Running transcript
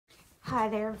Hi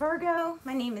there, Virgo.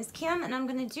 My name is Kim, and I'm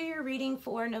going to do your reading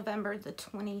for November the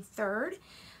 23rd.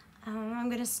 I'm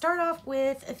going to start off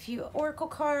with a few oracle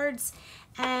cards,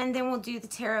 and then we'll do the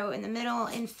tarot in the middle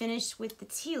and finish with the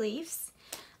tea leaves.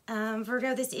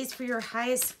 Virgo, this is for your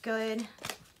highest good.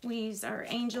 We use our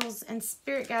angels and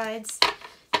spirit guides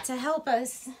to help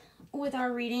us with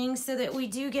our reading so that we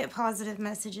do get positive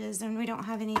messages and we don't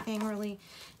have anything really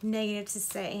negative to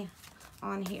say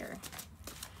on here.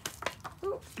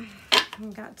 Ooh. We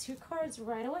got two cards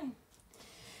right away.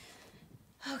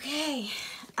 Okay,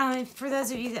 for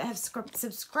those of you that have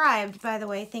subscribed, by the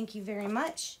way, thank you very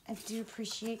much. I do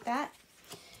appreciate that.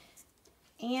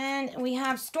 And we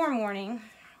have storm warning,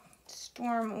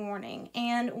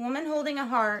 and woman holding a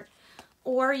heart,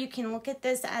 or you can look at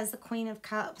this as the Queen of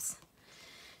Cups.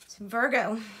 So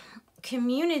Virgo,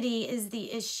 community is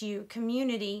the issue.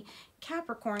 Community.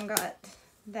 Capricorn got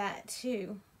that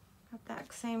too. Got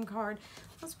that same card.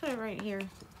 Let's put it right here.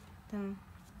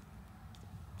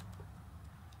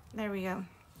 There we go.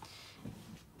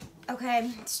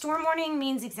 Okay, storm warning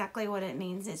means exactly what it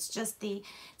means. It's just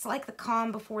it's like the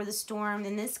calm before the storm.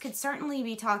 And this could certainly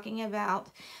be talking about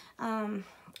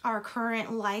our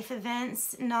current life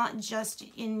events, not just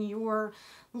in your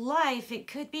life. It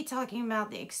could be talking about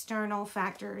the external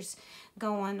factors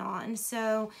going on.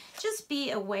 So just be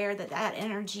aware that that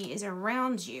energy is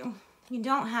around you. You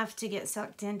don't have to get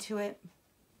sucked into it.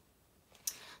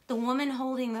 The woman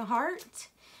holding the heart,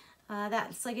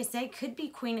 that's, like I said, could be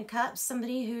Queen of Cups,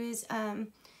 somebody who's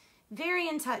very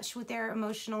in touch with their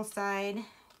emotional side.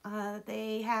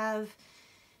 They have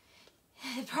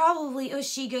probably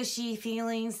ushy-gushy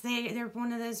feelings. They're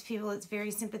one of those people that's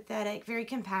very sympathetic, very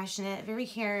compassionate, very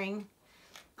caring.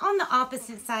 On the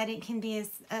opposite side, it can be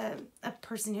a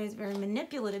person who is very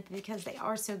manipulative because they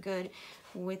are so good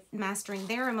with mastering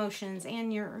their emotions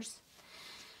and yours.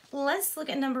 Let's look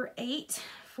at number 8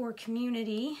 for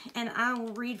community, and I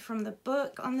will read from the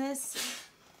book on this.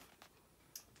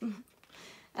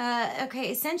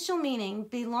 Okay, essential meaning: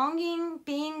 belonging,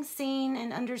 being seen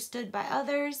and understood by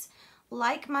others,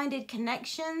 like-minded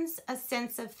connections, a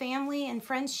sense of family and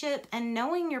friendship, and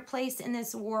knowing your place in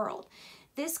this world.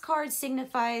 This card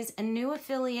signifies a new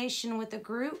affiliation with a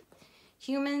group.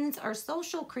 Humans are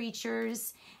social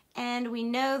creatures, and we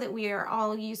know that we are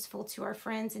all useful to our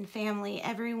friends and family.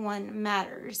 Everyone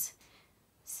matters.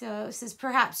 So it says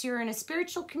perhaps you're in a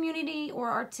spiritual community or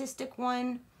artistic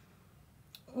one,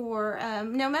 or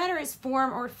no matter its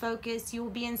form or focus, you will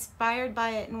be inspired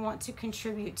by it and want to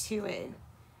contribute to it.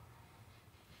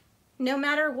 No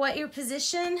matter what your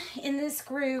position in this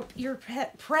group, your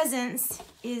presence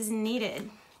is needed.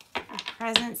 Your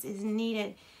presence is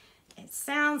needed. It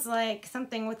sounds like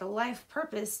something with a life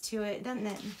purpose to it, doesn't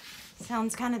it?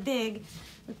 Sounds kind of big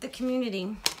with the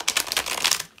community.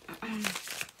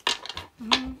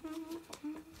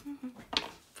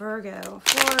 Virgo,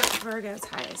 for Virgo's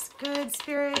highest good,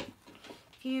 Spirit,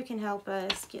 if you can help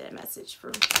us get a message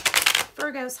for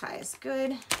Virgo's highest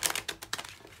good.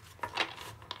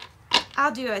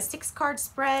 I'll do a 6-card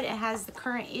spread. It has the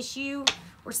current issue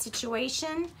or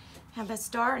situation. Have a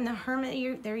Star and the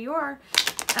Hermit. There you are.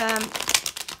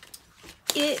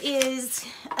 It is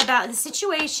about the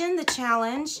situation, the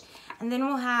challenge, and then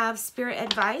we'll have Spirit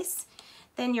advice.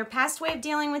 Then your past way of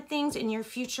dealing with things and your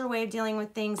future way of dealing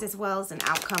with things, as well as an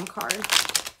outcome card.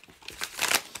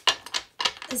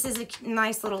 This is a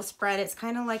nice little spread. It's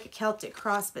kind of like a Celtic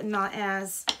Cross, but not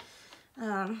as,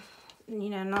 you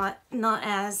know, not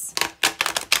as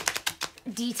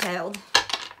detailed.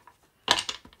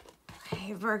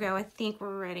 Okay, Virgo, I think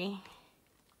we're ready.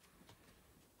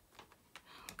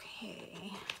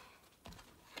 Okay.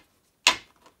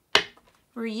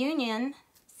 Reunion,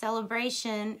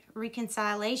 celebration,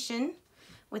 reconciliation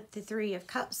with the 3 of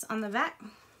Cups on the back.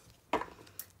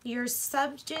 Your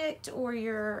subject or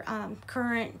your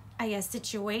current, I guess,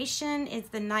 situation is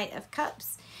the Knight of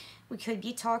Cups. We could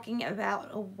be talking about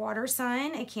a water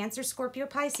sign, a Cancer, Scorpio,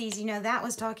 Pisces. You know, that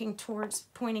was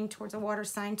pointing towards a water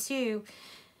sign too.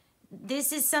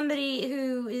 This is somebody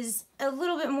who is a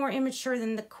little bit more immature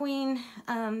than the Queen.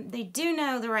 They do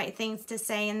know the right things to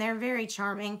say, and they're very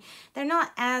charming. They're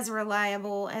not as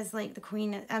reliable as like the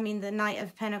Queen, the Knight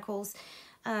of Pentacles.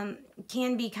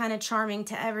 Can be kind of charming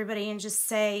to everybody and just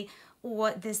say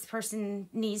what this person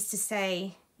needs to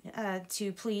say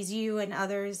to please you and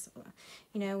others,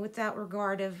 you know, without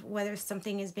regard of whether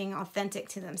something is being authentic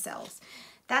to themselves.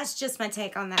 That's just my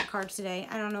take on that card today.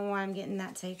 I don't know why I'm getting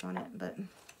that take on it, but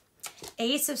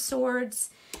Ace of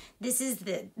Swords. This is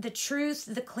the truth,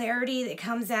 the clarity that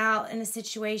comes out in a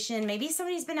situation. Maybe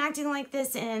somebody's been acting like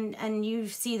this and you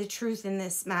see the truth in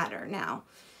this matter now.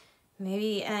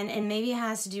 Maybe, and maybe it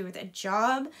has to do with a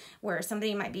job where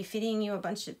somebody might be feeding you a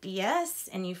bunch of BS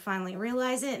and you finally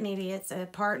realize it. Maybe it's a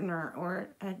partner, or,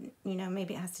 you know,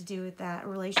 maybe it has to do with that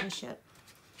relationship.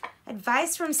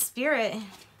 Advice from Spirit.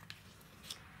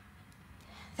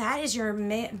 That is your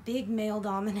big male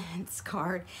dominance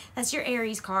card. That's your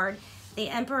Aries card. The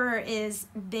Emperor is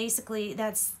basically,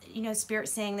 that's, you know, Spirit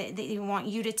saying that they want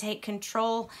you to take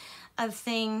control of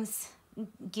things,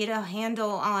 get a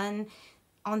handle on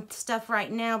stuff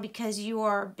right now, because you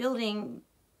are building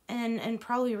and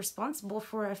probably responsible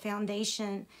for a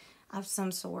foundation of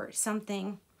some sort,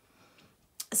 something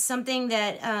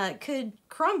that could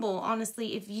crumble,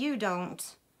 honestly, if you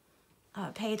don't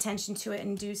pay attention to it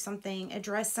and do something,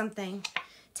 address something,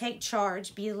 take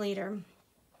charge, be a leader.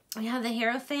 We have the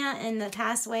Hierophant and the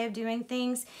past way of doing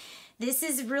things. This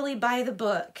is really by the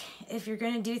book. If you're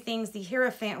going to do things the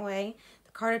Hierophant way,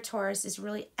 the card of Taurus is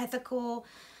really ethical.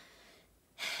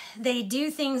 They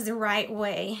do things the right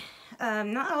way.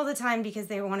 Not all the time because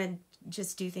they want to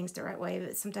just do things the right way,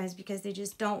 but sometimes because they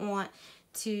just don't want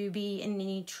to be in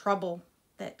any trouble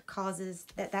that causes,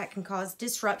 that can cause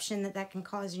disruption, that can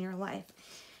cause in your life.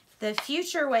 The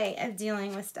future way of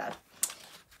dealing with stuff.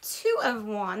 Two of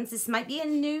Wands. This might be a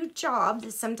new job.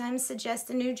 This sometimes suggests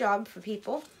a new job for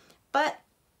people, but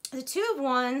the Two of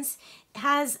Wands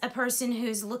has a person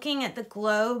who's looking at the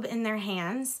globe in their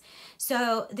hands.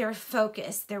 So they're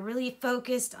focused. They're really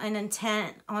focused and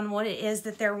intent on what it is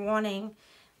that they're wanting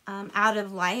out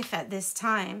of life at this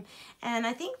time. And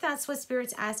I think that's what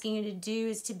Spirit's asking you to do,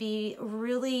 is to be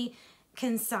really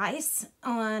concise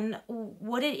on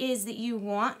what it is that you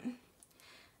want.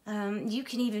 You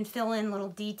can even fill in little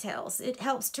details. It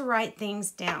helps to write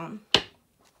things down.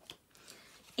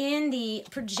 In the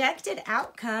projected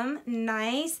outcome,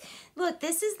 nice. Look,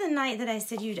 this is the Knight that I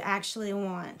said you'd actually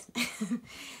want.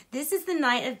 This is the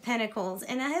Knight of Pentacles,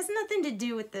 and it has nothing to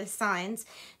do with the signs.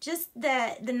 Just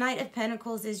that the Knight of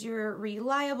Pentacles is your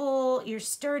reliable, your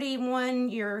sturdy one,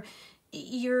 your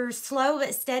slow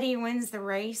but steady wins the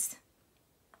race.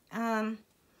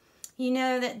 You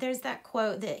know that there's that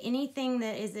quote that anything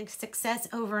that is a success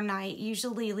overnight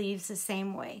usually leaves the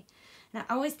same way. And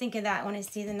I always think of that when I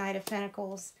see the Knight of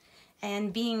Pentacles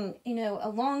and being, you know, a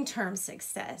long-term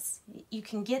success. You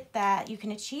can get that, you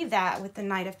can achieve that with the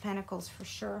Knight of Pentacles for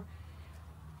sure.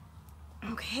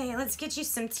 Okay, let's get you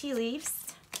some tea leaves.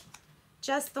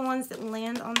 Just the ones that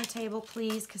land on the table,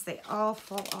 please, because they all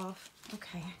fall off.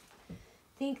 Okay, I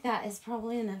think that is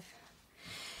probably enough.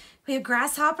 We have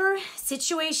Grasshopper,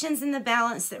 situations in the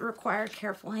balance that require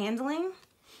careful handling.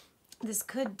 This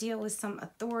could deal with some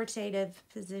authoritative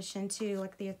position too,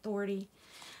 like the authority.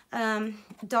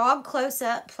 Dog, close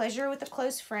up, pleasure with a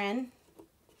close friend.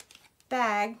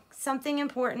 Bag, something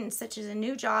important such as a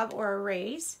new job or a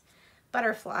raise.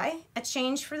 Butterfly, a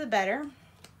change for the better.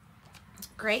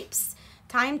 Grapes,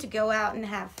 time to go out and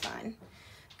have fun.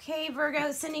 Okay,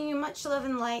 Virgo, sending you much love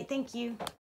and light. Thank you.